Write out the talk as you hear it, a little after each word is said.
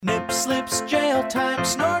slips, jail time,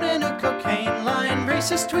 snorting a cocaine line,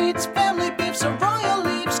 racist tweets, family beefs, a royal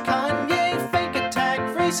leaves, Kanye, fake attack,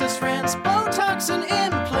 racist rants, Botox and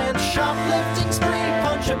implants, shoplifting spree,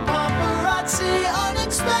 punch a paparazzi,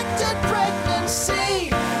 unexpected pregnancy,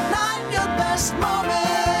 not your best moment.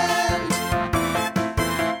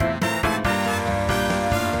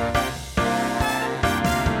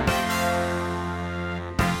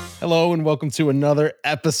 Hello and welcome to another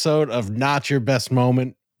episode of Not Your Best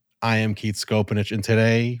Moment. I am Keith Skopinich, and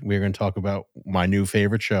today we're going to talk about my new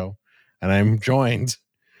favorite show. And I'm joined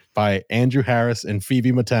by Andrew Harris and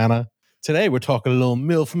Phoebe Matana. Today we're talking a little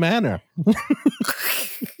Milf Manor.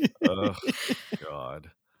 Oh,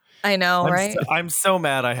 God. I know, right? I'm so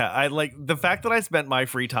mad. I like the fact that I spent my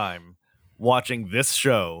free time watching this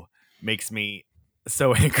show makes me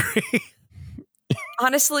so angry.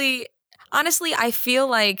 Honestly, I feel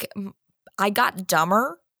like I got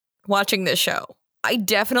dumber watching this show. I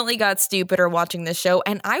definitely got stupider watching this show,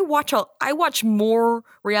 and I watch more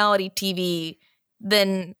reality TV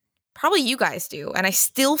than probably you guys do, and I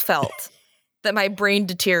still felt that my brain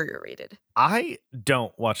deteriorated. I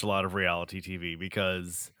don't watch a lot of reality TV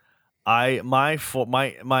because my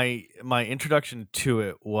introduction to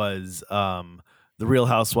it was The Real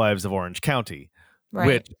Housewives of Orange County, Right.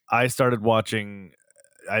 which I started watching.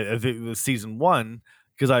 I think it was season 1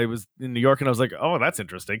 because I was in New York and I was like, oh, that's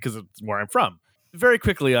interesting because it's where I'm from. Very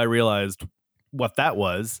quickly, I realized what that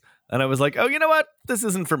was. And I was like, oh, you know what? This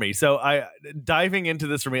isn't for me. So diving into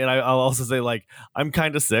this for me. And I'll also say, like, I'm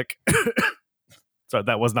kind of sick. Sorry,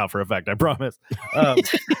 that was not for effect. I promise. You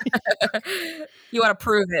want to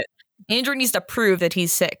prove it. Andrew needs to prove that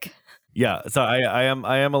he's sick. Yeah. So I am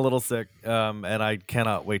a little sick. And I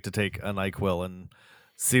cannot wait to take a NyQuil and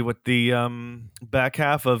see what the back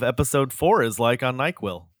half of episode 4 is like on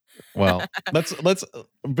NyQuil. Well, let's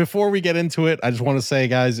before we get into it, I just want to say,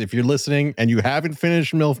 guys, if you're listening and you haven't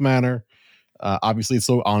finished Milf Manor, obviously it's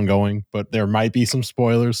still ongoing, but there might be some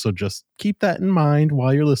spoilers, so just keep that in mind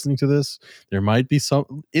while you're listening to this. There might be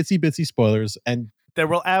some itsy bitsy spoilers, and there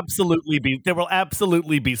will absolutely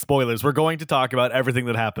be spoilers. We're going to talk about everything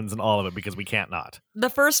that happens in all of it because we can't not. The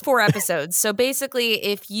first 4 episodes. So basically,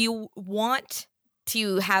 if you want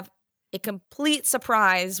to have a complete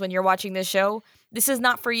surprise when you're watching this show, this is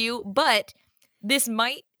not for you, but this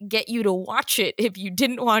might get you to watch it if you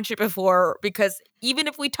didn't watch it before, because even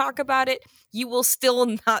if we talk about it, you will still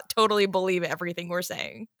not totally believe everything we're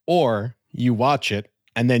saying. Or you watch it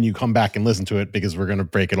and then you come back and listen to it because we're going to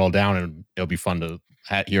break it all down and it'll be fun to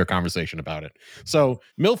hear a conversation about it. So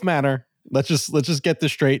Milf Manor, let's just get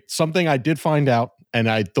this straight. Something I did find out, and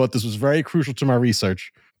I thought this was very crucial to my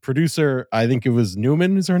research. Producer, I think it was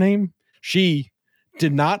Newman is her name. She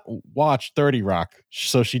did not watch 30 Rock.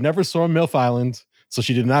 So she never saw MILF Island. So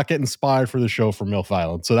she did not get inspired for the show for MILF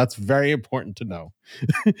Island. So that's very important to know.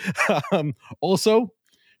 Also,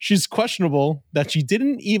 she's questionable that she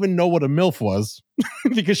didn't even know what a MILF was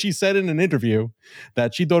because she said in an interview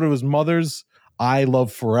that she thought it was Mother's I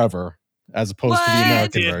Love Forever as opposed to the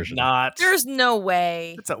American version. Not. There's no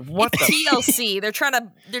way. It's TLC. They're trying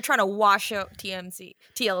to wash out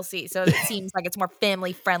TLC, so it seems like it's more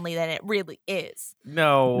family friendly than it really is.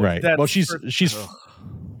 No, right. Well, she's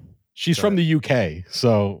from the UK,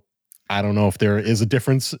 so I don't know if there is a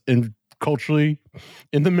difference in culturally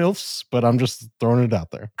in the MILFs, but I'm just throwing it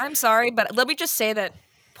out there. I'm sorry, but let me just say that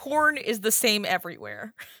porn is the same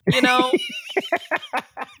everywhere. You know,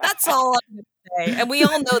 that's all I'm gonna say, and we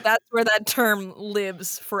all know that's where that term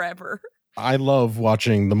lives forever. I love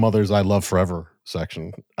watching the Mother's I Love Forever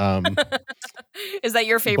section. Is that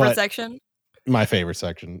your favorite section? My favorite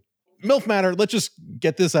section. MILF Manor, let's just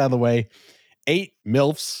get this out of the way. 8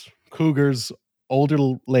 MILFs, cougars, older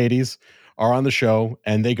ladies are on the show,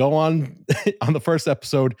 and they go on the first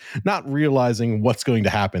episode not realizing what's going to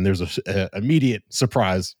happen. There's a immediate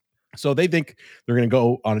surprise. So they think they're going to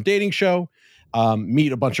go on a dating show,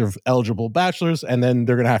 meet a bunch of eligible bachelors, and then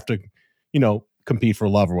they're going to have to, compete for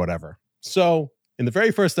love or whatever. So in the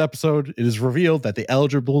very first episode, it is revealed that the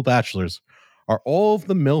eligible bachelors are all of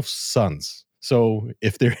the MILF's sons. So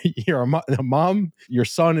if you're a mom, your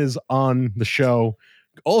son is on the show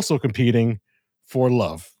also competing for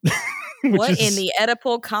love. What in the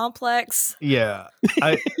Oedipal complex? Yeah.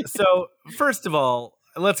 So first of all,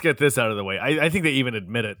 let's get this out of the way. I think they even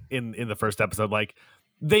admit it in the first episode. Like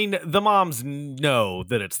the moms know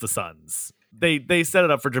that it's the sons. They set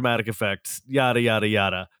it up for dramatic effect. Yada yada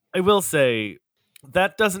yada. I will say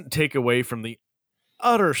that doesn't take away from the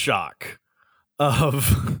utter shock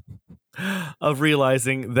of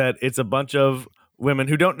realizing that it's a bunch of women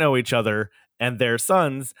who don't know each other and their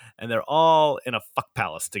sons, and they're all in a fuck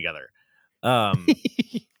palace together.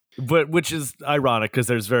 but which is ironic because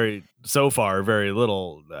there's so far very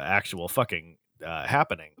little actual fucking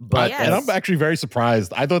happening. But Yes. And I'm actually very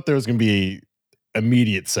surprised. I thought there was going to be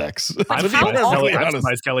immediate sex. I'm To be surprised perfectly I'm honest.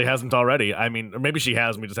 surprised Kelly hasn't already. I mean, or maybe she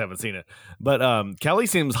has, and we just haven't seen it. But Kelly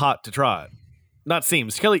seems hot to trot. Not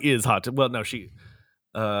seems. Kelly is hot to. Well, no, she.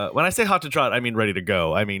 When I say hot to trot, I mean ready to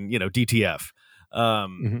go. I mean, DTF.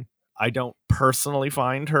 I don't personally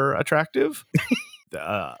find her attractive.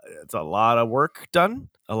 It's a lot of work done.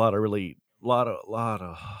 A lot of work. A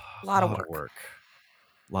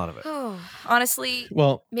lot of it. Honestly,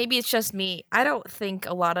 Well, maybe it's just me. I don't think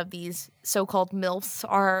a lot of these so-called MILFs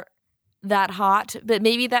are that hot, but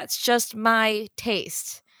maybe that's just my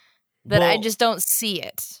taste. That I just don't see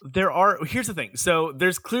it. Here's the thing. So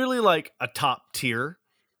there's clearly like a top tier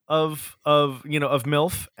of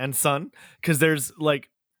MILF and Son, because there's like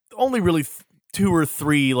only really 2 or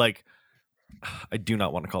 3 like I do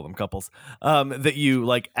not want to call them couples that you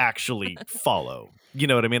like actually follow. You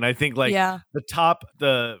know what I mean? I think like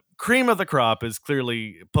the cream of the crop is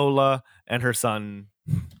clearly Paula and her son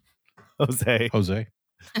Jose.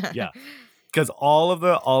 Yeah. Because all of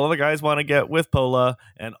the guys want to get with Paula,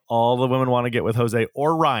 and all the women want to get with Jose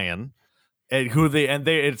or Ryan, and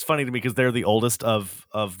it's funny to me because they're the oldest of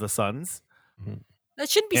the sons. That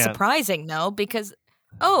shouldn't be surprising, no, because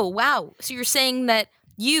oh wow, so you're saying that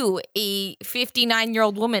you, a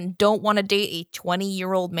 59-year-old woman, don't want to date a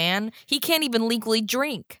 20-year-old man? He can't even legally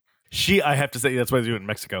drink. I have to say that's what they do in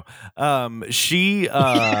Mexico. I'm serious.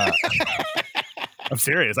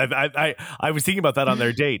 I was thinking about that on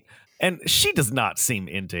their date. And she does not seem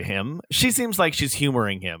into him. She seems like she's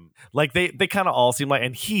humoring him. Like they kind of all seem like,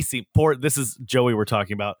 and he seemed poor. This is Joey we're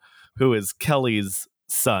talking about, who is Kelly's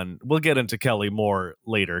son. We'll get into Kelly more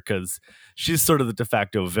later because she's sort of the de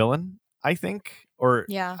facto villain, I think. Or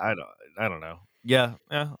I don't know. Yeah.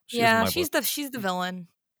 She's the villain,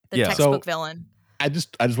 the textbook villain. I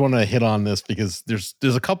just want to hit on this because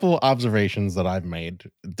there's a couple observations that I've made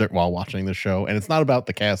while watching the show, and it's not about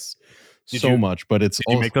the cast much, but it's.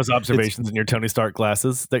 Did you make those observations in your Tony Stark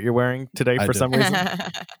glasses that you're wearing today for some reason?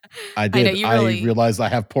 I did. I realized I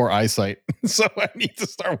have poor eyesight, so I need to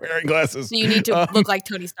start wearing glasses. So you need to look like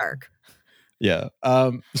Tony Stark. Yeah.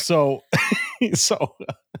 So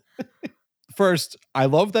first, I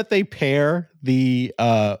love that they pair the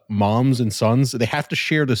moms and sons. They have to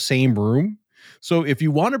share the same room. So if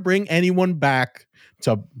you want to bring anyone back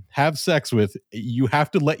to have sex with, you have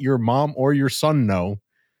to let your mom or your son know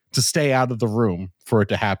to stay out of the room for it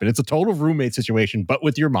to happen. It's a total roommate situation, but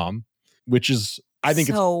with your mom, which is, I think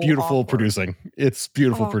so it's beautiful awkward. Producing. It's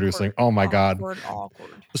beautiful producing. Oh my God. Awkward.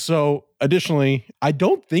 So additionally, I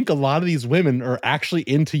don't think a lot of these women are actually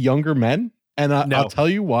into younger men. And I'll tell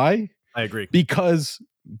you why. I agree. Because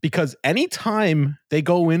anytime they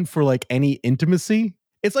go in for like any intimacy,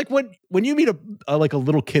 it's like when you meet a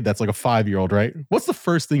little kid that's like a 5-year-old, right? What's the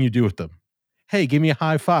first thing you do with them? Hey, give me a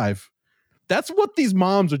high five. That's what these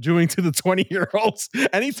moms are doing to the 20-year-olds.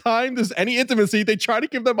 Anytime there's any intimacy, they try to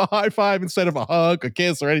give them a high five instead of a hug, a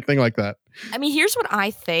kiss, or anything like that. I mean, here's what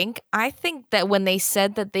I think. I think that when they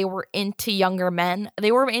said that they were into younger men,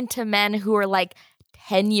 they were into men who are like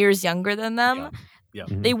 10 years younger than them. Yeah.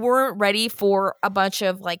 They weren't ready for a bunch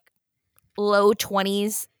of like low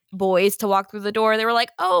 20s boys to walk through the door. They were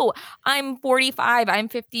like, oh, I'm 45, I'm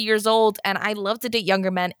 50 years old, and I love to date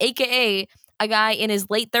younger men, aka a guy in his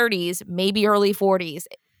late 30s, maybe early 40s,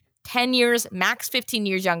 10 years, max 15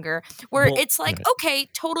 years younger, where it's like, okay,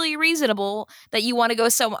 totally reasonable that you want to go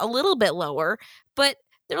a little bit lower, but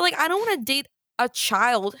they're like, I don't want to date a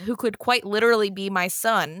child who could quite literally be my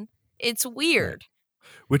son. It's weird.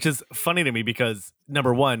 Which is funny to me because,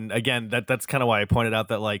 number one, again, that's kind of why I pointed out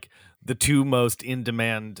that like the 2 most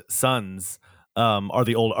in-demand sons are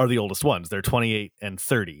the oldest ones. They're 28 and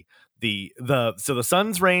 30. So the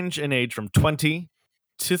sons range in age from 20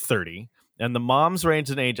 to 30, and the moms range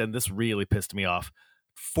in age, and this really pissed me off.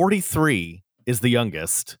 43 is the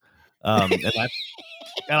youngest, and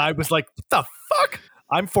I was like, what the fuck?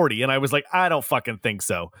 I'm 40, and I was like, I don't fucking think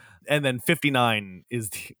so. And then 59 is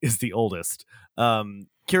the oldest.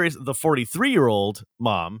 Curious, the 43-year-old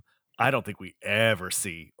mom, I don't think we ever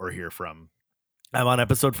see or hear from. I'm on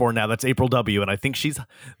episode 4 now. That's April W. And I think she's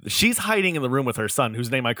hiding in the room with her son,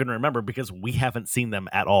 whose name I couldn't remember because we haven't seen them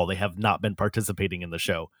at all. They have not been participating in the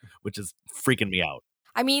show, which is freaking me out.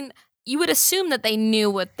 I mean, you would assume that they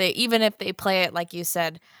knew even if they play it, like you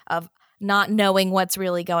said, of not knowing what's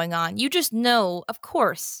really going on. You just know, of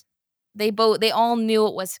course, they all knew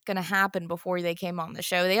what was going to happen before they came on the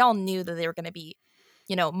show. They all knew that they were going to be,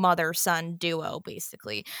 mother-son duo,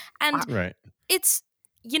 basically. And it's,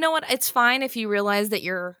 you know what? It's fine if you realize that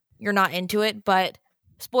you're not into it, but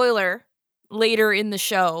spoiler, later in the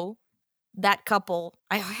show, that couple,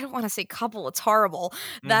 I don't want to say couple, it's horrible.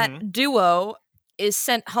 That duo is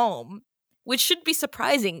sent home, which should be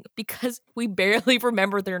surprising because we barely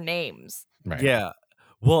remember their names. Right. Yeah.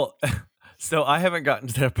 Well, so I haven't gotten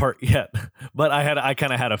to that part yet, but I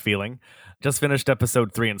kind of had a feeling. Just finished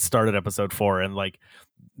episode 3 and started episode 4, and like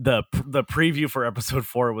the preview for episode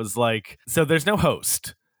 4 was like, so there's no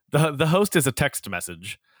host. The host is a text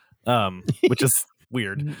message, which is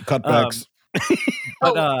weird. Cutbacks.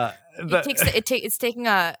 But It's taking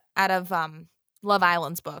out of Love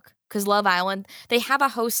Island's book, because Love Island, they have a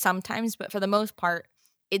host sometimes, but for the most part,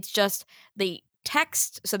 it's just they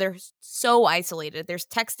text, so they're so isolated. There's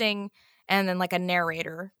texting and then like a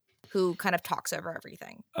narrator who kind of talks over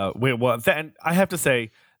everything. And I have to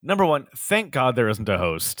say, number one, thank God there isn't a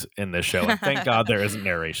host in this show, and thank God there isn't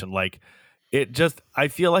narration. Like, I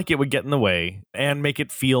feel like it would get in the way and make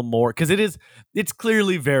it feel more, because it's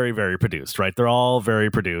clearly very, very produced, right? They're all very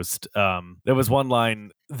produced. There was one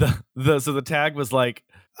line, so the tag was like,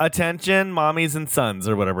 attention, mommies and sons,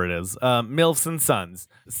 or whatever it is, MILFs and sons.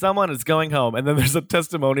 Someone is going home, and then there's a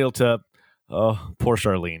testimonial to, poor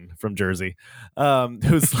Charlene from Jersey,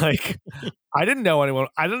 who's like, I didn't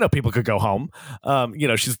know people could go home.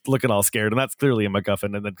 She's looking all scared, and that's clearly a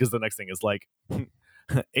MacGuffin. And then because the next thing is like,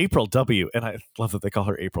 April W, and I love that they call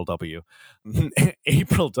her April W.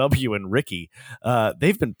 April W and Ricky,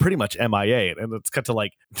 they've been pretty much MIA, and it's cut to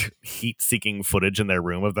like heat-seeking footage in their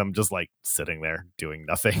room of them just like sitting there doing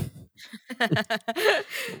nothing.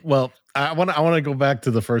 Well, I want to go back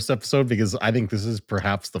to the first episode because I think this is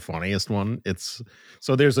perhaps the funniest one.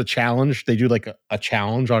 So there's a challenge. They do like a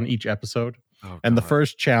challenge on each episode, and the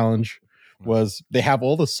first challenge was they have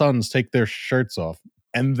all the sons take their shirts off,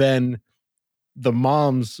 and then the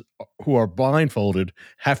moms who are blindfolded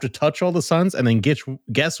have to touch all the sons and then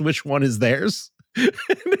guess which one is theirs.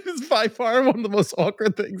 It is by far one of the most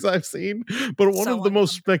awkward things I've seen, but one of the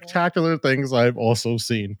most spectacular things I've also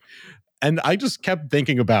seen. And I just kept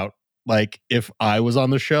thinking about, like, if I was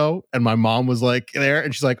on the show and my mom was like there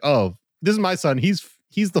and she's like, oh, this is my son. He's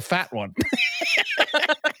the fat one.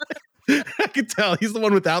 I could tell he's the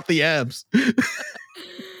one without the abs.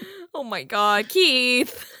 Oh my God,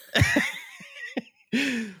 Keith.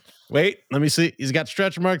 Wait, let me see. He's got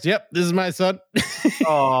stretch marks. Yep, this is my son.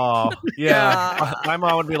 Oh, yeah. My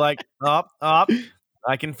mom would be like, up.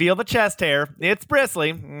 I can feel the chest hair. It's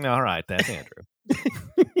bristly. All right, that's Andrew.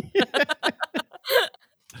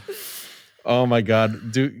 Oh my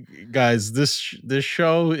God, guys, this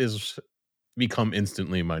show is become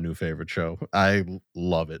instantly my new favorite show. I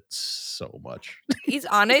love it so much. He's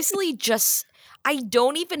honestly just, I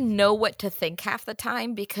don't even know what to think half the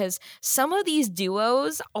time, because some of these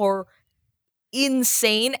duos are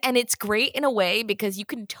insane, and it's great in a way because you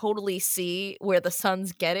can totally see where the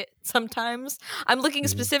sons get it sometimes. I'm looking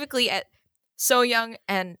specifically at So Young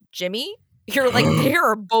and Jimmy. You're like, they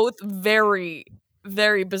are both very,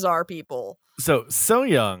 very bizarre people. So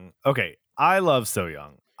Young, okay, I love So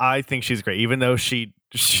Young. I think she's great, even though she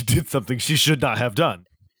did something she should not have done.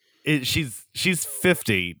 She's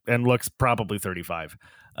 50 and looks probably 35.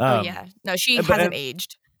 Oh yeah, no, she hasn't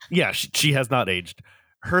aged. Yeah, she has not aged.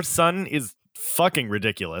 Her son is fucking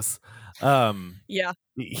ridiculous. Yeah,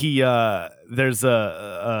 he there's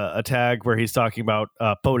a tag where he's talking about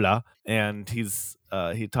Paula, and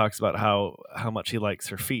he talks about how much he likes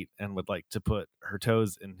her feet and would like to put her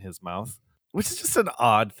toes in his mouth. Which is just an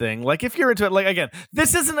odd thing. Like, if you're into it, like, again,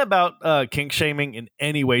 this isn't about kink shaming in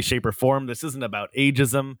any way, shape, or form. This isn't about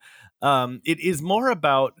ageism. It is more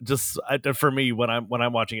about just, for me, when I'm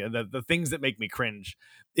watching it, the things that make me cringe.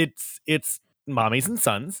 It's mommies and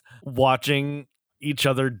sons watching each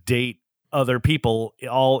other date other people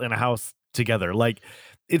all in a house together. Like,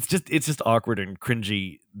 it's just awkward and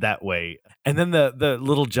cringy that way. And then the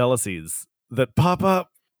little jealousies that pop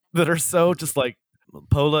up that are so just like,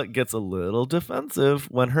 Paula gets a little defensive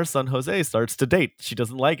when her son Jose starts to date. She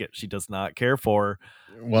doesn't like it. She does not care for,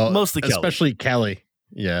 mostly Kelly. Especially Kelly.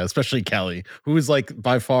 Yeah, especially Kelly, who is like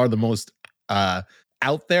by far the most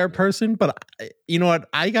out there person. But you know what?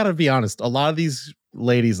 I gotta be honest. A lot of these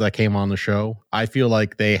ladies that came on the show, I feel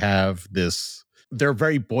like they have this. They're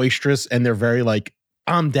very boisterous and they're very like,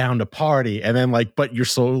 I'm down to party. And then like, but you're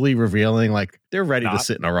slowly revealing like they're ready to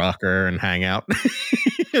sit in a rocker and hang out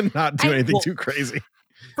and not do anything too crazy.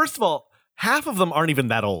 First of all, half of them aren't even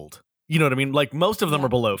that old. You know what I mean? Like, most of them are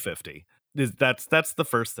below 50. That's the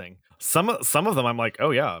first thing. Some of them I'm like,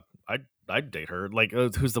 oh yeah, I'd date her. Like,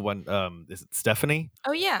 who's the one? Is it Stephanie?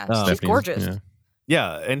 Oh yeah, she's gorgeous.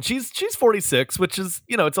 Yeah, and she's 46, which is,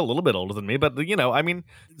 it's a little bit older than me, but I mean,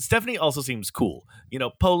 Stephanie also seems cool.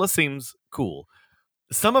 Paula seems cool.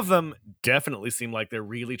 some of them definitely seem like they're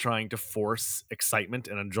really trying to force excitement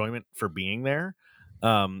and enjoyment for being there,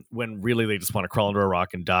 when really they just want to crawl under a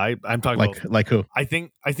rock and die. I'm talking Like who? I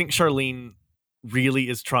think Charlene really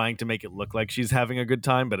is trying to make it look like she's having a good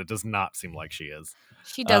time, but it does not seem like she is.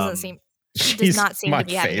 She doesn't seem. She does She's not seem my to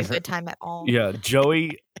be having a favorite. good time at all. Yeah,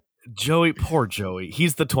 Joey, poor Joey.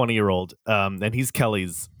 He's the 20-year-old, and he's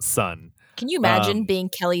Kelly's son. Can you imagine being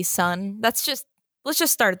Kelly's son? Let's just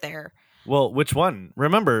start there. Well, which one?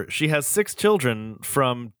 Remember, she has 6 children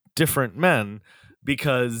from different men.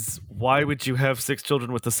 Because why would you have 6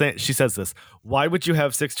 children with the same? She says this. Why would you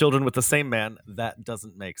have 6 children with the same man? That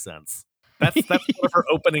doesn't make sense. That's one of her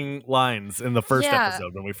opening lines in the first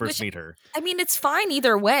episode when we first meet her. I mean, it's fine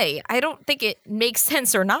either way. I don't think it makes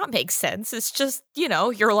sense or not makes sense. It's just,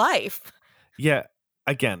 your life. Yeah.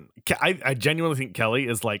 Again, I genuinely think Kelly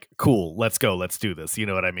is like, cool, let's go, let's do this. You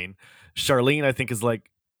know what I mean? Charlene, I think, is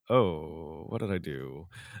like, oh, what did I do?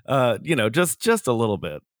 Just a little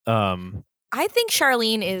bit. I think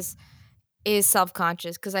Charlene is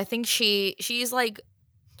self-conscious because I think she's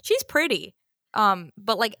pretty.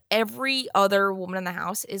 But like every other woman in the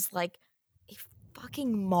house is like a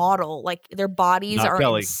fucking model. Like their bodies Not are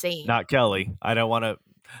Kelly. insane. Not Kelly. I don't want to.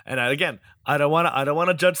 And I don't want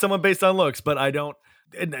to judge someone based on looks, but I don't.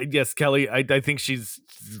 And yes, Kelly. I think she's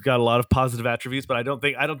got a lot of positive attributes, but I don't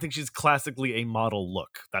think she's classically a model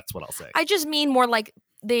look. That's what I'll say. I just mean more like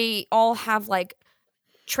they all have like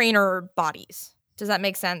trainer bodies. Does that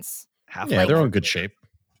make sense? Yeah, they're in good shape.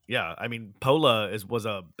 Yeah, I mean, Pola was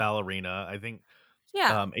a ballerina. I think.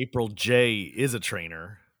 Yeah. April J is a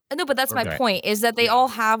trainer. No, but that's my point. Is that they all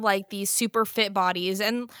have like these super fit bodies,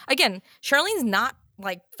 and again, Charlene's not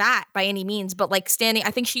like fat by any means, but like standing.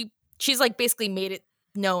 I think she's like basically made it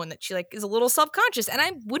known that she like is a little self-conscious, and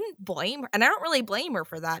I wouldn't blame her, and I don't really blame her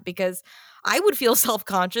for that because I would feel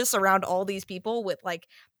self-conscious around all these people with like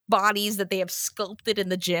bodies that they have sculpted in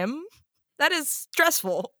the gym. That is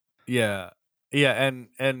stressful. Yeah,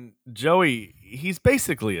 and Joey, he's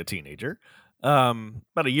basically a teenager,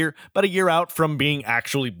 about a year out from being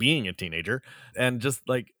a teenager, and just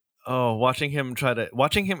like watching him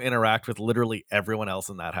interact with literally everyone else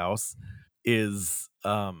in that house is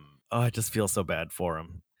I just feel so bad for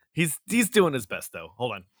him. He's doing his best though.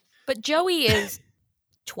 Hold on, but Joey is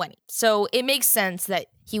 20, so it makes sense that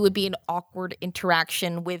he would be an awkward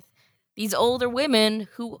interaction with these older women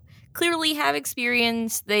who clearly have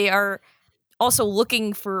experience. They are also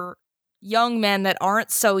looking for young men that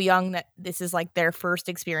aren't so young that this is like their first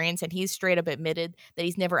experience, and he's straight up admitted that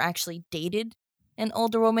he's never actually dated an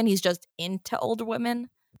older woman. He's just into older women.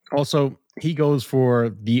 Also, he goes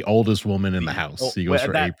for the oldest woman in the house. He goes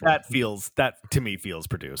for April. That to me feels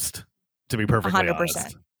produced, to be perfectly 100%.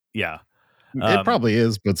 honest. Yeah. It probably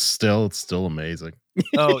is, but it's still amazing.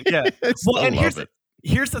 Oh yeah. Well, and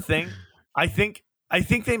here's the thing. I think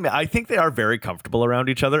they are very comfortable around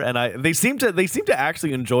each other, and they seem to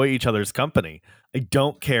actually enjoy each other's company. I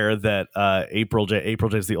don't care that April J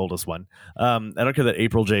is the oldest one. I don't care that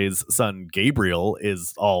April J's son Gabriel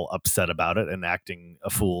is all upset about it and acting a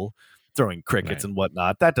fool, throwing crickets and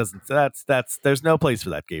whatnot. That's there's no place for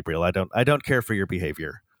that, Gabriel. I don't care for your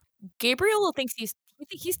behavior. Gabriel thinks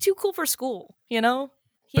he's too cool for school. He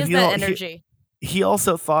has that energy. He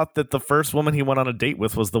also thought that the first woman he went on a date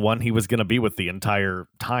with was the one he was going to be with the entire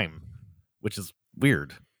time, which is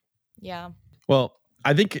weird. Yeah. Well,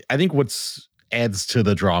 I think what's adds to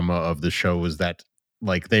the drama of the show is that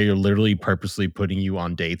like they are literally purposely putting you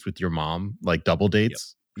on dates with your mom, like double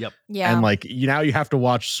dates. Yep. Yeah. And like now you have to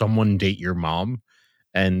watch someone date your mom.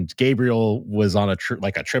 And Gabriel was on a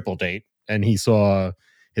triple date, and he saw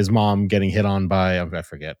his mom getting hit on by I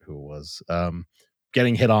forget who it was.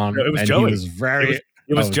 Getting hit on. No, it was and Joey. He was very.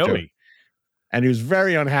 It was Joey. And he was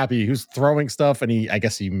very unhappy. He was throwing stuff, and I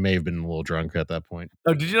guess he may have been a little drunk at that point.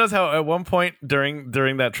 Oh, did you notice how at one point during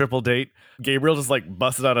that triple date, Gabriel just like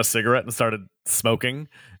busted out a cigarette and started smoking?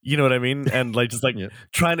 You know what I mean? And like just like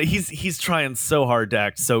trying to he's trying so hard to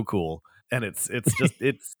act so cool, and it's just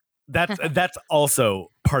that's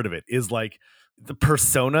also part of it is like the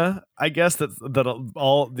persona, I guess that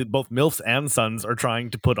both MILFs and sons are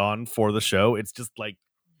trying to put on for the show. It's just like.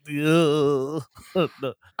 I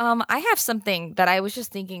have something that I was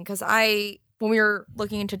just thinking because when we were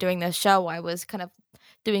looking into doing this show, I was kind of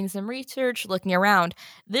doing some research, looking around.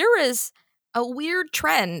 There is a weird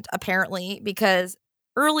trend apparently because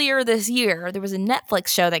earlier this year there was a Netflix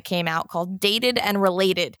show that came out called Dated and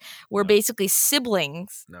Related, where basically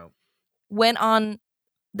siblings went on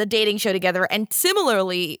the dating show together and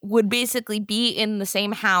similarly would basically be in the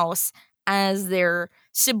same house as their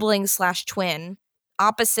sibling / twin.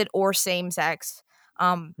 Opposite or same sex.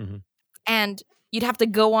 And you'd have to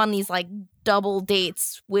go on these like double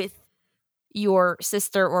dates with your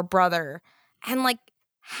sister or brother, and like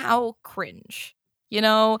how cringe,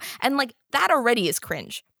 and like that already is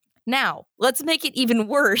cringe. Now let's make it even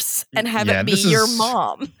worse and have it be your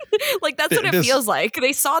mom. Like that's what it feels like.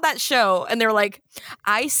 They saw that show and they're like,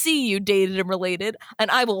 I see you dated and related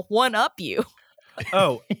and I will one up you.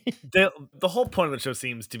 Oh, the whole point of the show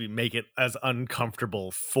seems to be make it as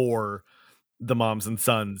uncomfortable for the moms and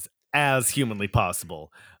sons as humanly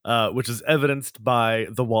possible, which is evidenced by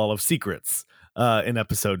the Wall of Secrets in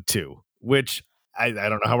episode 2, which I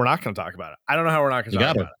don't know how we're not going to talk about it. I don't know how we're not going to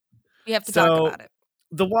talk about it. We have to talk about it.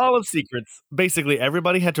 The Wall of Secrets, basically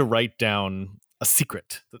everybody had to write down a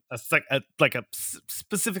secret, like a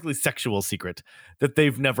specifically sexual secret that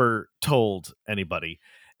they've never told anybody.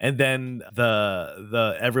 And then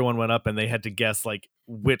the everyone went up and they had to guess like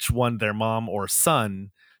which one their mom or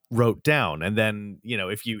son wrote down. And then,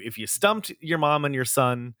 if you stumped your mom and your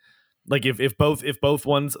son, like if both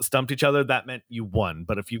ones stumped each other, that meant you won.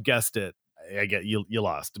 But if you guessed it, I get you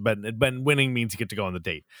lost. But winning means you get to go on the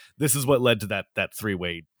date. This is what led to that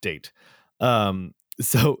 3-way date.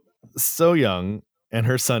 So Young and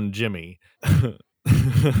her son Jimmy.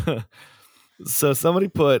 So somebody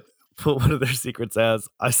put one of their secrets as,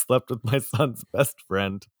 I slept with my son's best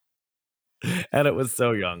friend. And it was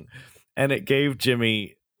So Young. And it gave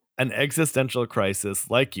Jimmy an existential crisis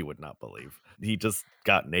like you would not believe. He just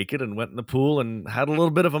got naked and went in the pool and had a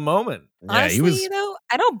little bit of a moment. Honestly,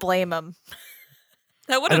 I don't blame him.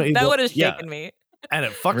 That would have shaken me. And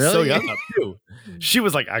it fucked So Young up too. She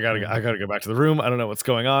was like, I gotta go back to the room. I don't know what's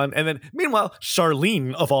going on. And then meanwhile,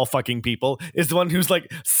 Charlene of all fucking people is the one who's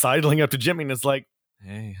like sidling up to Jimmy and is like,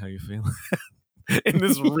 hey, how you feeling? In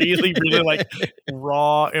this really, really like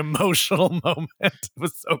raw emotional moment. It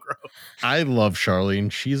was so gross. I love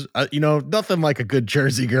Charlene. She's, nothing like a good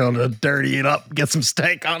Jersey girl to dirty it up, get some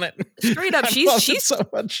stank on it. Straight up, she's so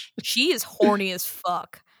much. She is horny as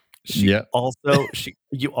fuck. You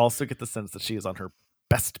also get the sense that she is on her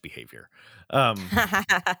best behavior.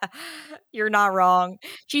 You're not wrong.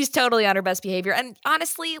 She's totally on her best behavior. And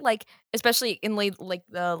honestly, like, especially in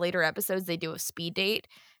the later episodes, they do a speed date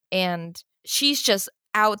and she's just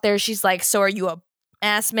out there. She's like, so are you a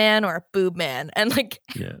ass man or a boob man? And like,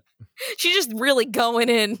 she's just really going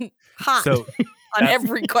in hot on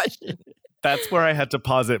every question. That's where I had to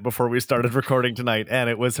pause it before we started recording tonight. And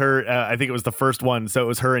it was her, I think it was the first one. So it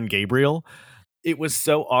was her and Gabriel. It was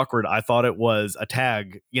so awkward. I thought it was a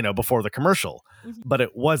tag, before the commercial, but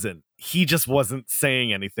it wasn't. He just wasn't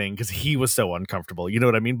saying anything because he was so uncomfortable. You know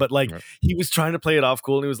what I mean? But like, he was trying to play it off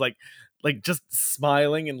cool and he was like just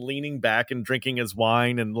smiling and leaning back and drinking his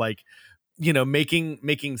wine and like,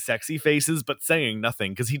 making sexy faces, but saying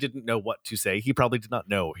nothing because he didn't know what to say. He probably did not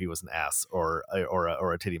know he was an ass or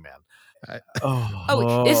a titty man.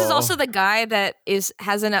 This is also the guy that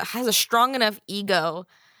has a strong enough ego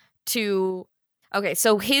to. Okay,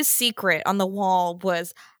 so his secret on the wall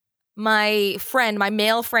was my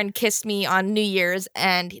male friend kissed me on New Year's,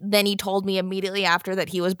 and then he told me immediately after that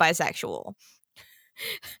he was bisexual.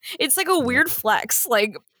 It's like a weird flex.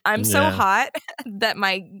 Like, I'm so hot that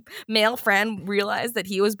my male friend realized that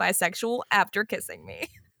he was bisexual after kissing me.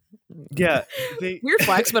 Yeah, weird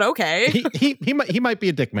flex, but okay. He might be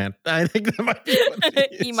a dick man. I think that might be.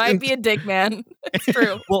 He might be a dick man. It's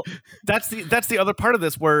true. Well, that's the other part of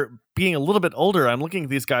this. Where being a little bit older, I'm looking at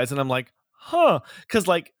these guys and I'm like, because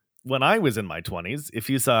like when I was in my 20s, if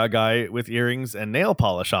you saw a guy with earrings and nail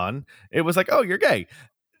polish on, it was like, oh, you're gay.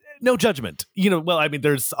 No judgment. Well, I mean,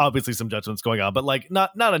 there's obviously some judgments going on, but like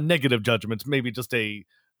not a negative judgment, maybe just an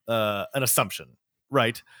assumption,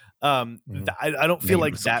 right? I don't feel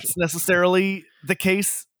like that's necessarily the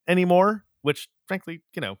case anymore, which frankly,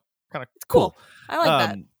 kind of cool. I like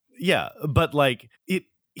that. Yeah, but like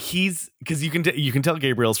he's because you can tell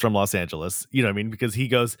Gabriel's from Los Angeles, you know what I mean? Because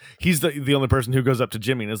he's the only person who goes up to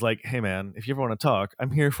Jimmy and is like, hey man, if you ever want to talk,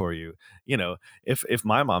 I'm here for you. If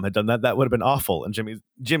my mom had done that would have been awful. And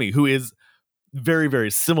Jimmy, who is very,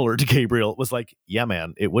 very similar to Gabriel, was like, yeah,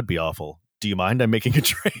 man, it would be awful. Do you mind? I'm making a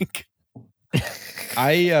drink.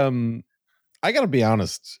 I gotta be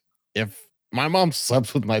honest. If my mom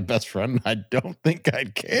slept with my best friend, I don't think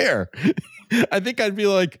I'd care. I think I'd be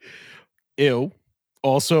like, ew.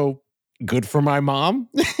 Also, good for my mom.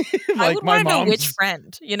 I would want to know which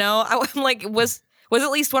friend. I'm like, was at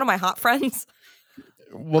least one of my hot friends?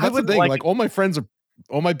 Well, that's the thing. Like all my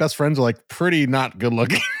best friends are like pretty not good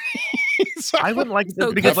looking. So- I wouldn't like So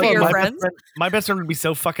it because good for like your my friends. my best friend would be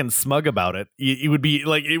so fucking smug about it. It would be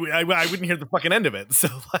like I wouldn't hear the fucking end of it. So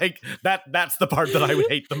like that's the part that I would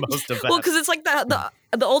hate the most of that. Well, because it's like the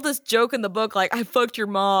oldest joke in the book, like I fucked your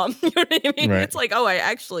mom. You know what I mean? Right. It's like, oh, I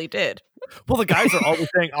actually did. Well, the guys are always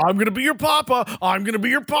saying, "I'm gonna be your papa. I'm gonna be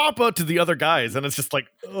your papa" to the other guys, and it's just like,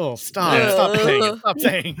 oh, stop saying it, stop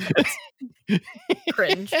saying it.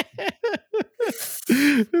 Cringe.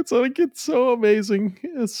 It's so amazing.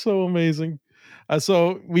 It's so amazing.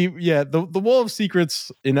 The Wall of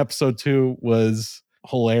Secrets in episode 2 was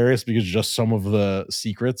hilarious because just some of the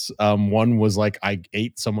secrets. One was like I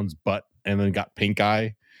ate someone's butt and then got pink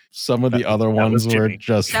eye. Some of the other ones were Jimmy.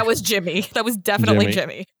 just That was Jimmy. That was definitely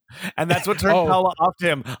Jimmy. And that's what turned Paula off to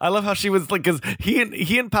him. I love how she was like, because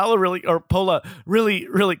he and Paula Paula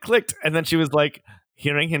really clicked, and then she was like,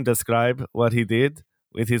 hearing him describe what he did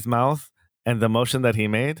with his mouth and the motion that he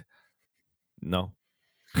made. No.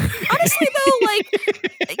 Honestly, though, like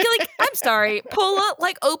I'm sorry, Paula,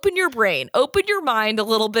 like open your brain, open your mind a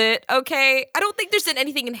little bit, okay? I don't think there's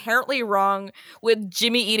anything inherently wrong with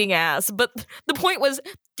Jimmy eating ass, but the point was,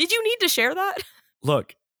 did you need to share that?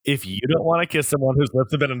 Look, if you don't want to kiss someone whose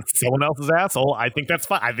lips have been in someone else's asshole, I think that's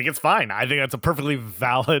fine. I think it's fine. I think that's a perfectly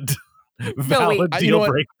valid deal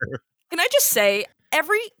breaker. Can I just say,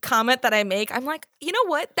 every comment that I make, I'm like, you know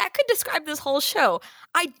what? That could describe this whole show.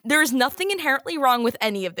 There's nothing inherently wrong with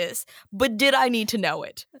any of this, but did I need to know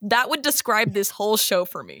it? That would describe this whole show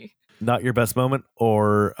for me. Not your best moment,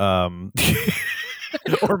 or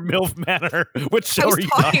or Milf Manor. Which show are you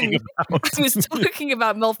talking about? I was talking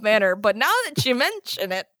about Milf Manor, but now that you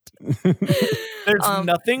mention it, there's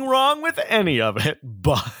nothing wrong with any of it,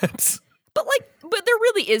 but there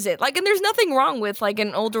really isn't. Like, and there's nothing wrong with like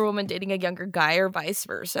an older woman dating a younger guy or vice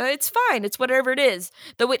versa. It's fine. It's whatever it is.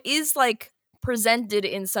 Though it is like presented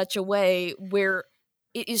in such a way where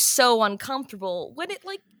it is so uncomfortable when it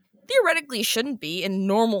like theoretically shouldn't be in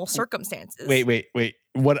normal circumstances. Wait.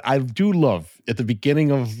 What I do love at the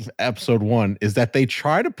beginning of episode 1 is that they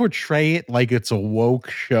try to portray it like it's a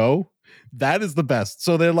woke show. That is the best.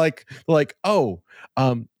 So they're like, in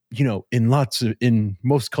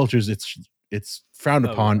most cultures, it's frowned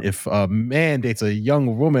upon if a man dates a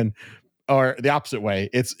young woman, or the opposite way.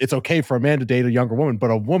 It's okay for a man to date a younger woman,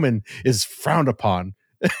 but a woman is frowned upon.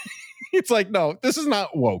 It's like, no, this is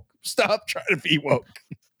not woke. Stop trying to be woke.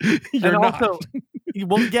 You're not. Also,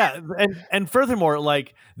 well, yeah, and furthermore,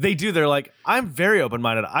 like they're like, I'm very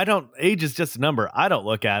open-minded. Age is just a number. I don't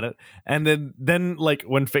look at it. And then like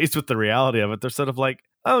when faced with the reality of it, they're sort of like,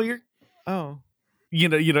 like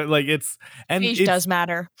it's, and age does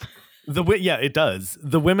matter. It does.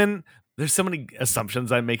 The women, there's so many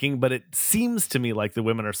assumptions I'm making, but it seems to me like the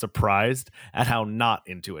women are surprised at how not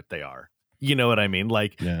into it they are. You know what I mean?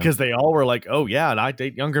 Like, because they all were like, oh yeah, and I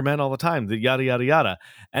date younger men all the time, the yada, yada, yada.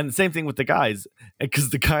 And the same thing with the guys, because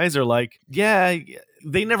the guys are like, yeah,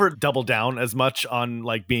 they never double down as much on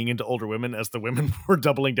like being into older women as the women were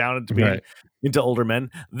doubling down into being into older men.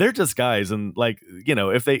 They're just guys. And like,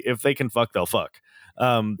 if they can fuck, they'll fuck.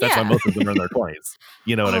 That's why most of them are in their 20s.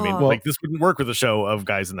 You know what I mean? Well, like this wouldn't work with a show of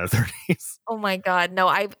guys in their 30s. Oh my God. No,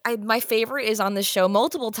 I my favorite is on the show.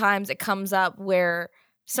 Multiple times it comes up where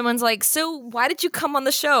someone's like, so why did you come on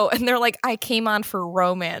the show? And they're like, I came on for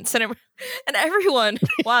romance. And everyone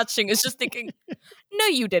watching is just thinking, no,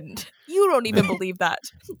 you didn't. You don't even believe that.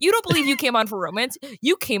 You don't believe you came on for romance.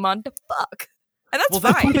 You came on to fuck. And that's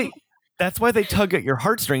fine. That's why they tug at your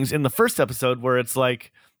heartstrings in the first episode where it's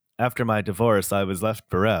like, after my divorce, I was left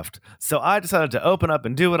bereft. So I decided to open up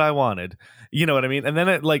and do what I wanted. You know what I mean? And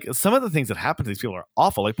then some of the things that happen to these people are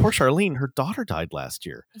awful. Like poor Charlene, her daughter died last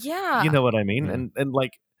year. Yeah. You know what I mean? And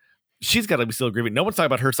like, she's got to be still grieving. No one's talking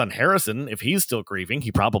about her son Harrison. If he's still grieving,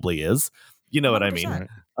 he probably is. You know 100%. What I mean?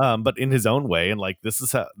 But in his own way. And like, this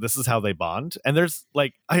is how they bond. And there's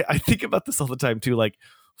like, I think about this all the time too. Like,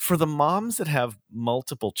 for the moms that have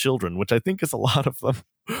multiple children, which I think is a lot of them,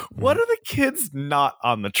 what are the kids not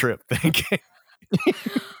on the trip thinking?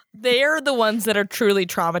 They're the ones that are truly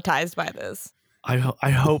traumatized by this. I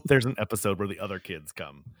hope there's an episode where the other kids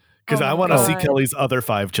come, because I want to see Kelly's other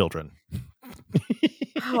 5 children.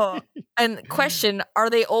 And question, are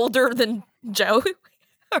they older than Joey?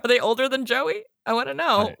 Are they older than Joey? I want to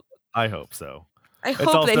know. I hope so. I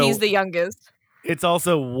hope that he's the youngest. It's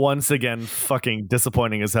also once again fucking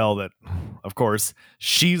disappointing as hell that, of course,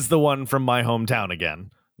 she's the one from my hometown again.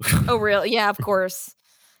 Oh, really? Yeah, of course.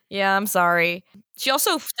 Yeah, I'm sorry. She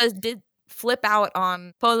also did flip out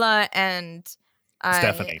on Paula and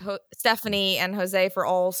Stephanie and Jose for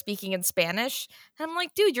all speaking in Spanish. And I'm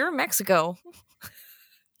like, dude, you're in Mexico.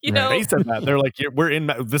 You Right. know? They said that. They're like,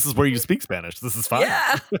 this is where you speak Spanish. This is fine.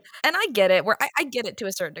 Yeah. And I get it. I get it to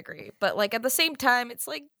a certain degree. But like at the same time, it's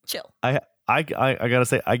like chill. I gotta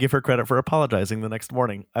say, I give her credit for apologizing the next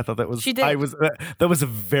morning. I thought that was She did. that was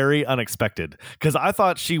very unexpected because I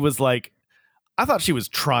thought she was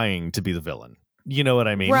trying to be the villain. You know what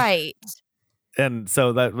I mean? Right. And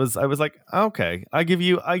so I was like, okay, I give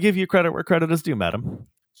you credit where credit is due, madam.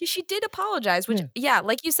 She did apologize, which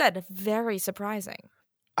like you said, very surprising.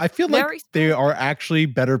 I feel like they are actually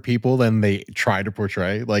better people than they try to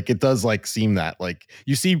portray. Like it does like seem that like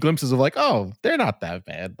you see glimpses of like, oh, they're not that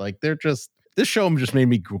bad. Like they're just this show just made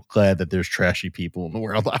me glad that there's trashy people in the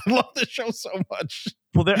world. I love this show so much.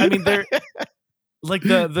 Well, they're like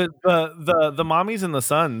the mommies and the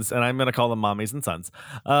sons, and I'm going to call them mommies and sons.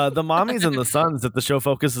 The mommies and the sons that the show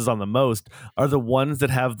focuses on the most are the ones that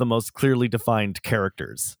have the most clearly defined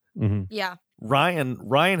characters. Mm-hmm. Yeah.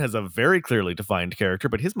 Ryan has a very clearly defined character,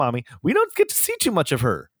 but his mommy, we don't get to see too much of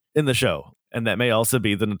her in the show. And that may also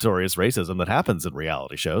be the notorious racism that happens in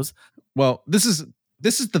reality shows. Well, this is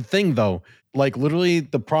the thing though. Like literally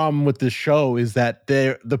the problem with this show is that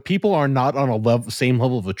the people are not on a same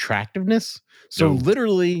level of attractiveness. So No.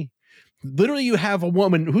 literally you have a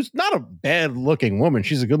woman who's not a bad looking woman.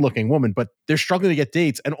 She's a good looking woman, but they're struggling to get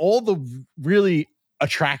dates. And all the really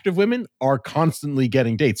attractive women are constantly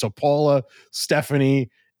getting dates. So Paula, Stephanie,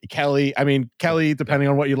 Kelly. I mean, Kelly, depending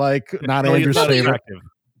on what you like, not Kelly is Andrew's not favorite. attractive.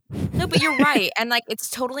 No, but you're right. And like it's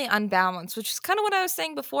totally unbalanced, which is kind of what I was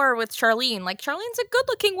saying before with Charlene. Like Charlene's a good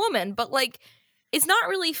looking woman, but like it's not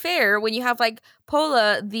really fair when you have like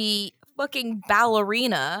Paula, the fucking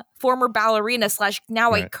ballerina, former ballerina /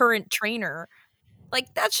 now a current trainer.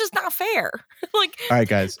 Like that's just not fair. Like, all right,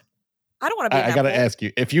 guys. I don't want to be. I got to ask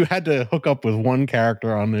you, if you had to hook up with one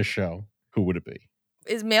character on this show, who would it be?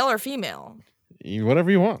 Is male or female?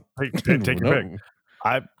 Whatever you want. Take your pick.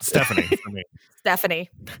 Stephanie for me. Stephanie.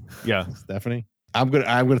 Yeah, Stephanie. I'm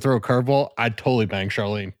gonna throw a curveball. I'd totally bang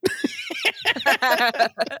Charlene.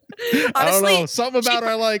 Honestly, I don't know. Something about her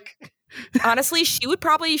I like. Honestly, she would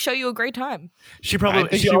probably show you a great time. She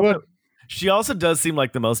would. She also does seem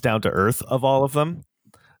like the most down to earth of all of them.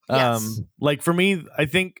 Yes. Like for me, I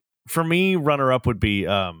think for me, runner up would be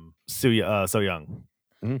So Young.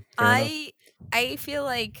 I feel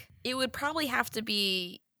like it would probably have to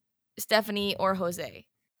be Stephanie or Jose.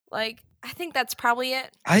 Like I think that's probably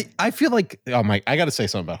it. I feel like I got to say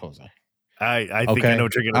something about Jose. I think I know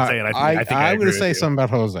what you're gonna say, and I think I'm agree gonna say something about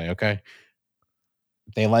Jose. Okay,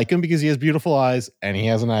 they like him because he has beautiful eyes and he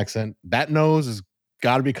has an accent. That nose has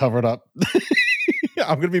got to be covered up.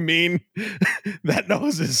 I'm gonna be mean. That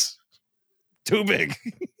nose is too big.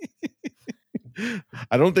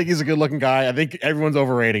 I don't think he's a good looking guy. I think everyone's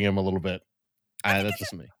overrating him a little bit. That's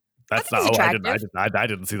just me. That's not. I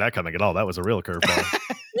didn't see that coming at all. That was a real curveball.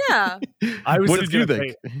 Yeah. What did you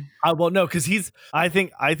think? Well, no, because I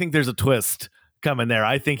think there's a twist coming there.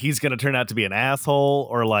 I think he's going to turn out to be an asshole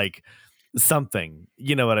or like something.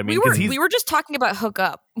 You know what I mean? We were just talking about hook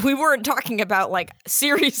up. We weren't talking about like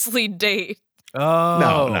seriously date. Oh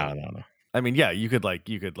no. I mean, yeah, you could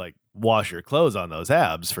wash your clothes on those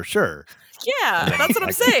abs for sure. Yeah, that's what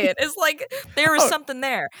I'm saying. It's like there is something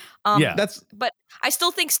there. Yeah, but I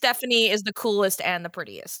still think Stephanie is the coolest and the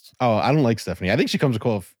prettiest. Oh, I don't like Stephanie. I think she comes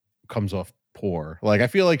off poor. Like I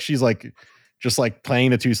feel like she's like just like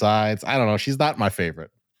playing the two sides. I don't know. She's not my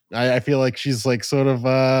favorite. I feel like she's like sort of.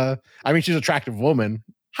 I mean, she's an attractive woman.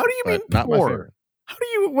 How do you mean not my poor? favorite. How do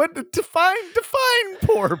you define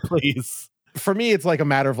poor, please? For me, it's like a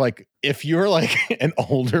matter of like if you're like an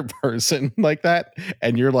older person like that,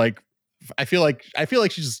 and you're like, I feel like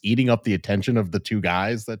she's just eating up the attention of the two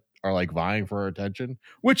guys that are like vying for her attention,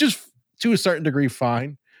 which is to a certain degree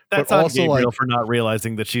fine. That's but on also Gabriel like for not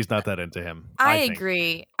realizing that she's not that into him. I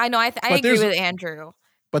agree. I know. I agree with Andrew.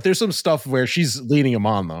 But there's some stuff where she's leading him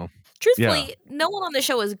on though. Truthfully, no one on the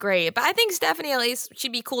show is great, but I think Stephanie at least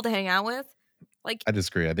she'd be cool to hang out with. Like I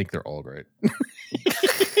disagree. I think they're all great.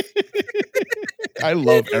 I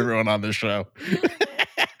love everyone on this show.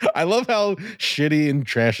 I love how shitty and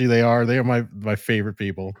trashy they are. They are my favorite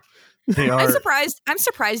people. They are. I'm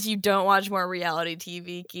surprised you don't watch more reality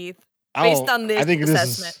TV, Keith. Based on this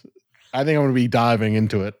assessment. I think I'm going to be diving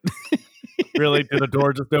into it. Really? Did the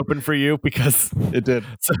door just open for you? Because it did.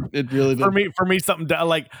 It really did. For me, something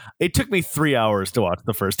like it took me 3 hours to watch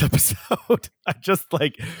the first episode. I just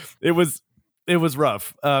like it was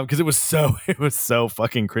rough because it was so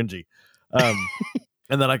fucking cringy.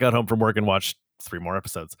 And then I got home from work and watched 3 more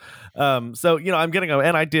episodes. So I'm getting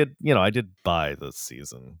and I did buy this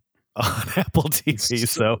season on Apple TV.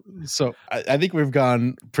 So I think we've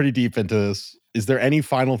gone pretty deep into this. Is there any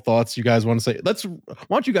final thoughts you guys want to say?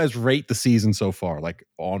 Why don't you guys rate the season so far, like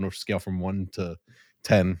on a scale from 1 to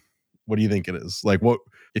 10? What do you think it is? Like, what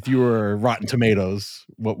if you were Rotten Tomatoes?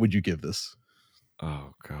 What would you give this?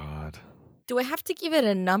 Oh God. Do I have to give it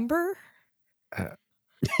a number?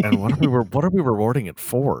 And what are we rewarding it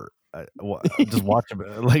for? Just watch them.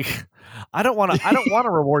 Like, I don't want to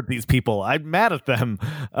reward these people. I'm mad at them.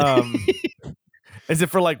 Is it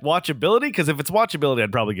for like watchability? Because if it's watchability,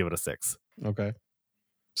 I'd probably give it a 6. Okay,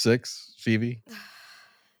 6. Phoebe.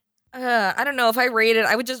 I don't know if I rate it.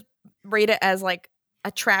 I would just rate it as like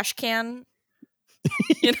a trash can.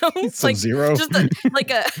 You know, like 0. Just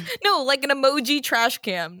like an emoji trash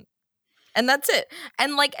can, and that's it.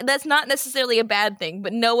 And like that's not necessarily a bad thing,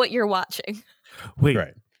 but know what you're watching. Wait,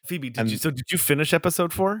 right. Phoebe, did you finish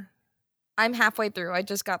episode 4? I'm halfway through. I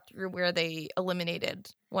just got through where they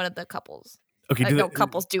eliminated one of the couples. Okay,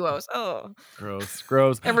 couples duos. Oh,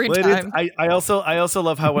 gross. Every time. I also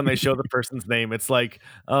love how when they show the person's name, it's like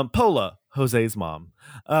Pola, Jose's mom,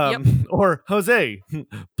 or Jose,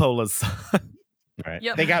 Pola's son. Right.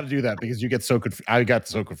 Yep. They got to do that because you get so confused. I got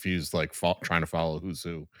so confused, like trying to follow who's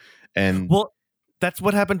who. And well, that's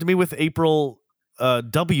what happened to me with April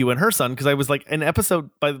W and her son, because I was like,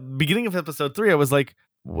 by the beginning of episode 3, I was like,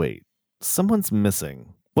 wait, someone's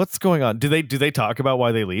missing. What's going on? Do they talk about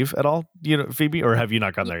why they leave at all? You know, Phoebe, or have you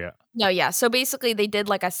not gotten there yet? No, yeah. So basically, they did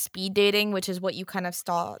like a speed dating, which is what you kind of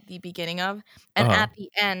saw at the beginning of, and at the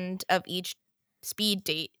end of each speed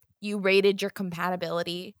date, you rated your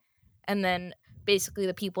compatibility, and then basically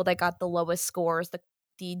the people that got the lowest scores,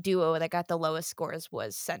 the duo that got the lowest scores,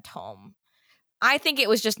 was sent home. I think it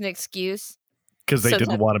was just an excuse because they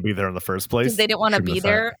didn't want to be there in the first place. Because they didn't want to be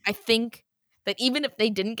there. I think that even if they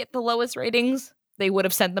didn't get the lowest ratings, they would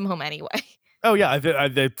have sent them home anyway. Oh yeah,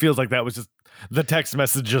 it feels like that was just the text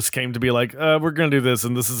message just came to be like, we're gonna do this,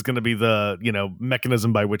 and this is gonna be the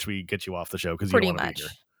mechanism by which we get you off the show because you don't want to be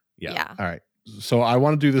here. Yeah. All right. So I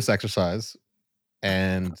want to do this exercise,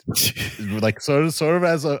 and like sort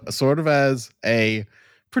of as a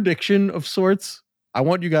prediction of sorts. I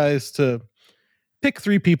want you guys to pick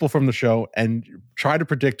 3 people from the show and try to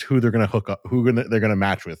predict who they're gonna hook up, they're gonna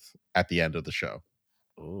match with at the end of the show.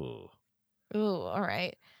 Ooh, all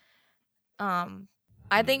right.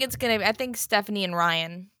 I think Stephanie and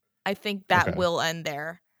Ryan. I think that will end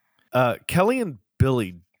there. Kelly and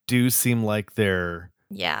Billy do seem like they're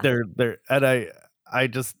and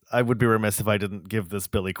I would be remiss if I didn't give this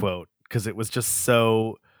Billy quote because it was just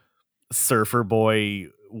so surfer boy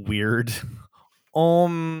weird.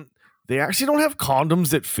 They actually don't have condoms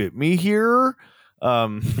that fit me here.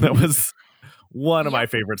 That was one of my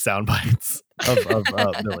favorite sound bites of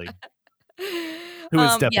Billy, who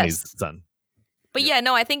is Stephanie's son. But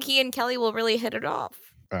I think he and Kelly will really hit it off.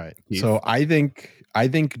 All right. So I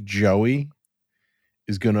think Joey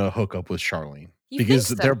is gonna hook up with Charlene because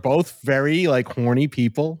they're both very like horny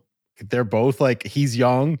people. They're both like, he's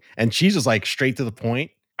young and she's just like straight to the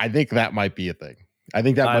point. I think that might be a thing. I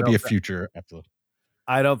think that might be a future episode.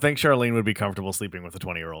 I don't think Charlene would be comfortable sleeping with a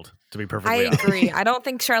 20-year-old, to be perfectly honest. I agree. I don't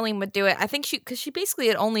think Charlene would do it. I think because she basically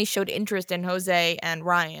had only showed interest in Jose and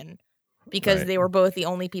Ryan because they were both the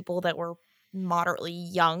only people that were moderately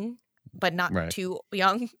young, but not too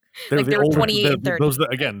young. They were 28 and 30.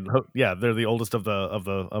 They're the oldest of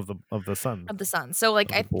the sons. Of the sons. So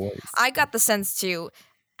like I got the sense too,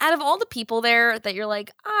 out of all the people there that you're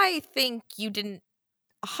like, I think you didn't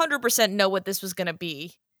 100% know what this was going to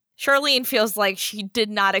be. Charlene feels like she did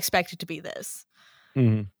not expect it to be this.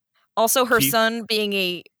 Mm-hmm. Also, her son being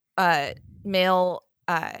a male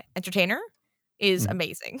entertainer is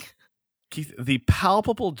amazing. Keith, the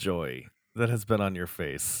palpable joy that has been on your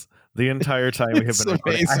face the entire time we have been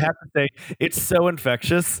recording, I have to say, it's so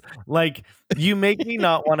infectious. Like, you make me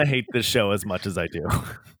not want to hate this show as much as I do.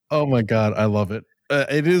 Oh my God, I love it.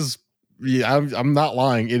 It is, I'm not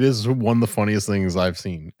lying. It is one of the funniest things I've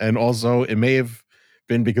seen. And also, it may have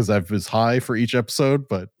been because I was high for each episode,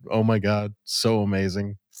 but oh my God, so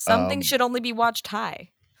amazing. Something should only be watched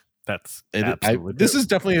high. That's absolutely this is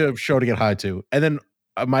definitely a show to get high to. And then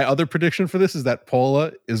my other prediction for this is that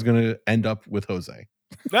Paula is going to end up with Jose.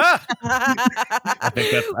 I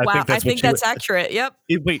think that's accurate. Yep.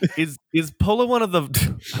 Wait, is Paula one of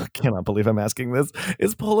the? I cannot believe I'm asking this.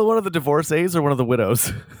 Is Paula one of the divorcees or one of the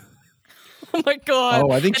widows? Oh my God!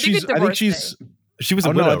 Oh, I think she's. She was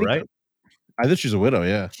a widow, right? I think she's a widow.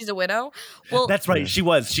 Yeah, she's a widow. Well, that's right. She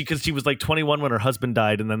was. Because she was like 21 when her husband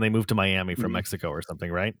died, and then they moved to Miami from Mexico or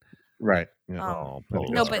something, right? Right. Yeah. Oh,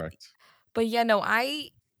 no, but yeah, no.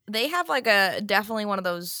 They have like definitely one of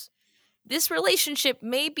those. This relationship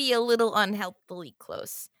may be a little unhealthily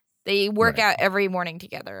close. They work out every morning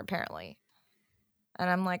together, apparently. And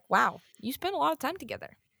I'm like, wow, you spend a lot of time together.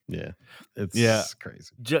 Yeah, it's crazy.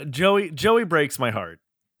 Joey breaks my heart.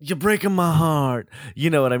 You're breaking my heart. You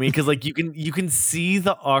know what I mean? Because like you can see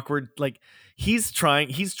the awkward, like he's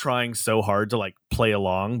trying so hard to like play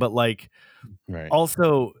along, but like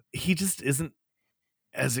also he just isn't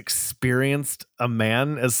as experienced a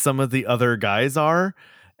man as some of the other guys are.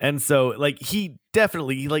 And so like he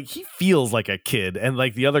definitely like he feels like a kid, and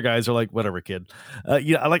like the other guys are like, whatever, kid.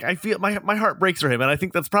 Like I feel my heart breaks for him, and I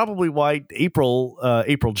think that's probably why April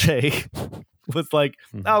J was like,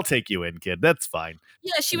 I'll take you in, kid. That's fine.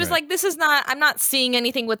 Yeah, she was like, I'm not seeing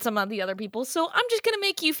anything with some of the other people, so I'm just going to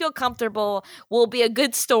make you feel comfortable. We'll be a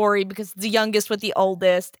good story because it's the youngest with the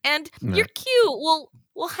oldest, and you're cute.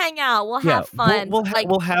 We'll hang out. We'll have fun.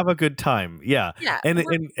 We'll have a good time. Yeah. And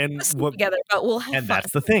together, but we'll have fun.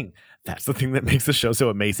 That's the thing. That's the thing that makes the show so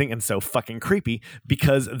amazing and so fucking creepy,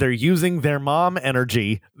 because they're using their mom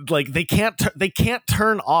energy. Like they can't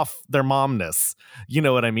turn off their momness. You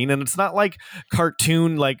know what I mean? And it's not like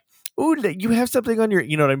cartoon, like, oh, you have something on your,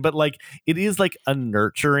 you know what I mean? But like it is like a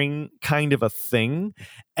nurturing kind of a thing.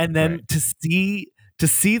 And then to see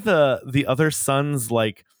the other sons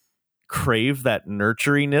like crave that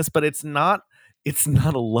nurturiness, but it's not a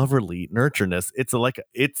loverly nurtureness.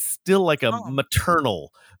 It's still like a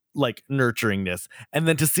maternal like nurturingness. And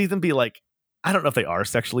then to see them be like, I don't know if they are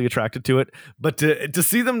sexually attracted to it, but to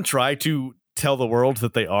see them try to tell the world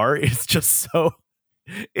that they are, it's just so,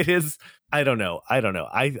 it is, I don't know.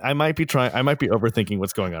 I might be overthinking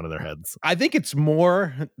what's going on in their heads. I think it's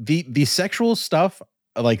more the sexual stuff,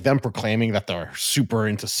 like them proclaiming that they're super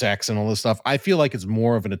into sex and all this stuff. I feel like it's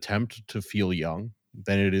more of an attempt to feel young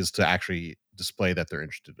than it is to actually display that they're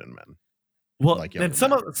interested in men. Well, like and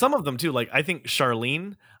some of them too. Like I think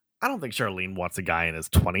Charlene, I don't think Charlene wants a guy in his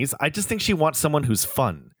 20s. I just think she wants someone who's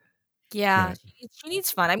fun. Yeah, she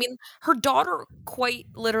needs fun. I mean, her daughter quite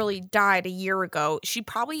literally died a year ago. She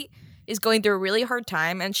probably is going through a really hard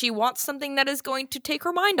time, and she wants something that is going to take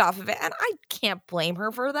her mind off of it. And I can't blame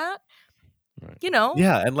her for that. Right. You know?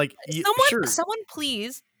 Yeah, and like someone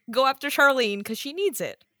please go after Charlene because she needs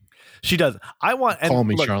it. She does. Call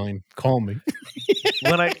me, Charlene. Call me.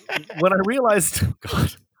 when I realized,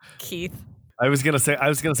 God, Keith. I was gonna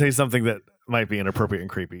say something that might be inappropriate and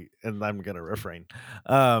creepy, and I'm gonna refrain.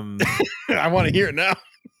 I want to hear it now.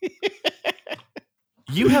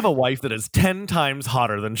 You have a wife that is 10 times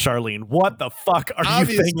hotter than Charlene. What the fuck are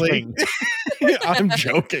you thinking? I'm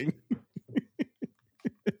joking.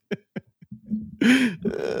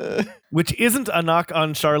 Which isn't a knock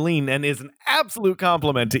on Charlene and is an absolute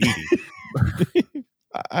compliment to Edie.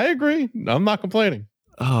 I agree. I'm not complaining.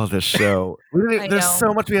 Oh, this show. There's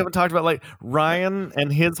so much we haven't talked about. Like Ryan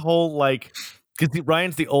and his whole like, because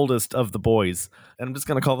Ryan's the oldest of the boys, and I'm just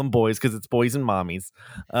gonna call them boys because it's boys and mommies.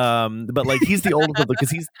 But like he's the oldest of them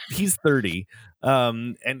because he's 30.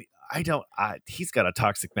 And he's got a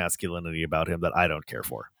toxic masculinity about him that I don't care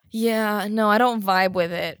for. Yeah, no, I don't vibe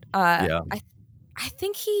with it. I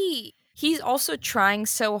think he's also trying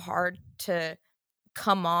so hard to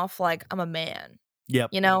come off like I'm a man.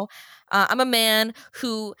 Yep. You know, I'm a man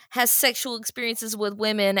who has sexual experiences with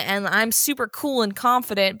women, and I'm super cool and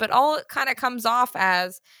confident, but all it kind of comes off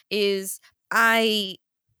as is I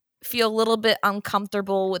feel a little bit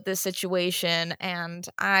uncomfortable with this situation, and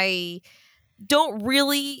I don't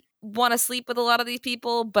really want to sleep with a lot of these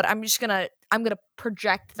people, but I'm gonna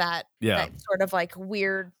project that sort of like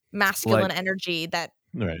weird masculine energy that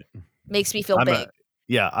makes me feel big.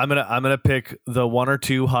 I'm gonna pick the one or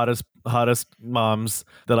two hottest moms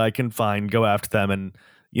that I can find, go after them, and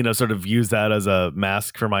sort of use that as a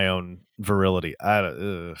mask for my own virility.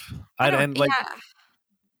 It's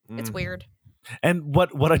weird. And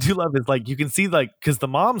what I do love is like you can see like because the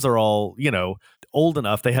moms are all old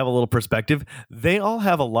enough, they have a little perspective. They all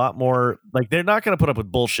have a lot more like they're not going to put up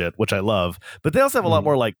with bullshit, which I love, but they also have a lot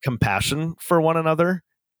more like compassion for one another.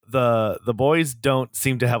 The boys don't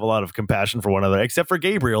seem to have a lot of compassion for one another, except for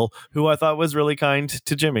Gabriel, who I thought was really kind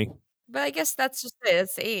to Jimmy. But I guess that's just it.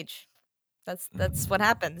 It's age. That's what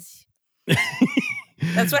happens.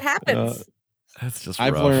 That's what happens. That's just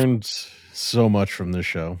I've rough. learned so much from this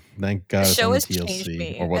show. Thank God. The show has TLC, changed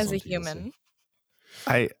me as a human.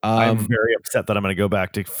 I'm very upset that I'm going to go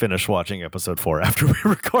back to finish watching episode 4 after we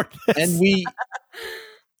record this. And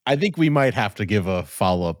I think we might have to give a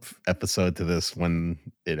follow-up episode to this when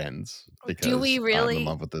it ends. Because do we really? I'm in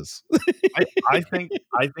love with this. I think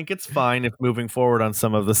it's fine if moving forward on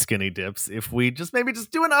some of the skinny dips, if we maybe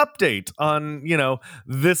do an update on,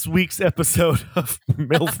 this week's episode of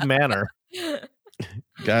Milf Manor.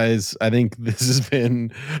 Guys, I think this has been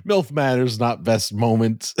Milf Manor's not best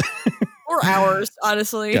moment. Or ours,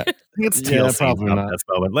 honestly. think it's Yeah, TLC. probably not. That's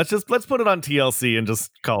moment. Let's put it on TLC and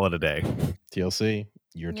just call it a day. TLC,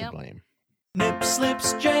 you're to Yep. blame. Nip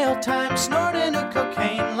slips, jail time, snorting a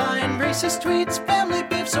cocaine line, racist tweets,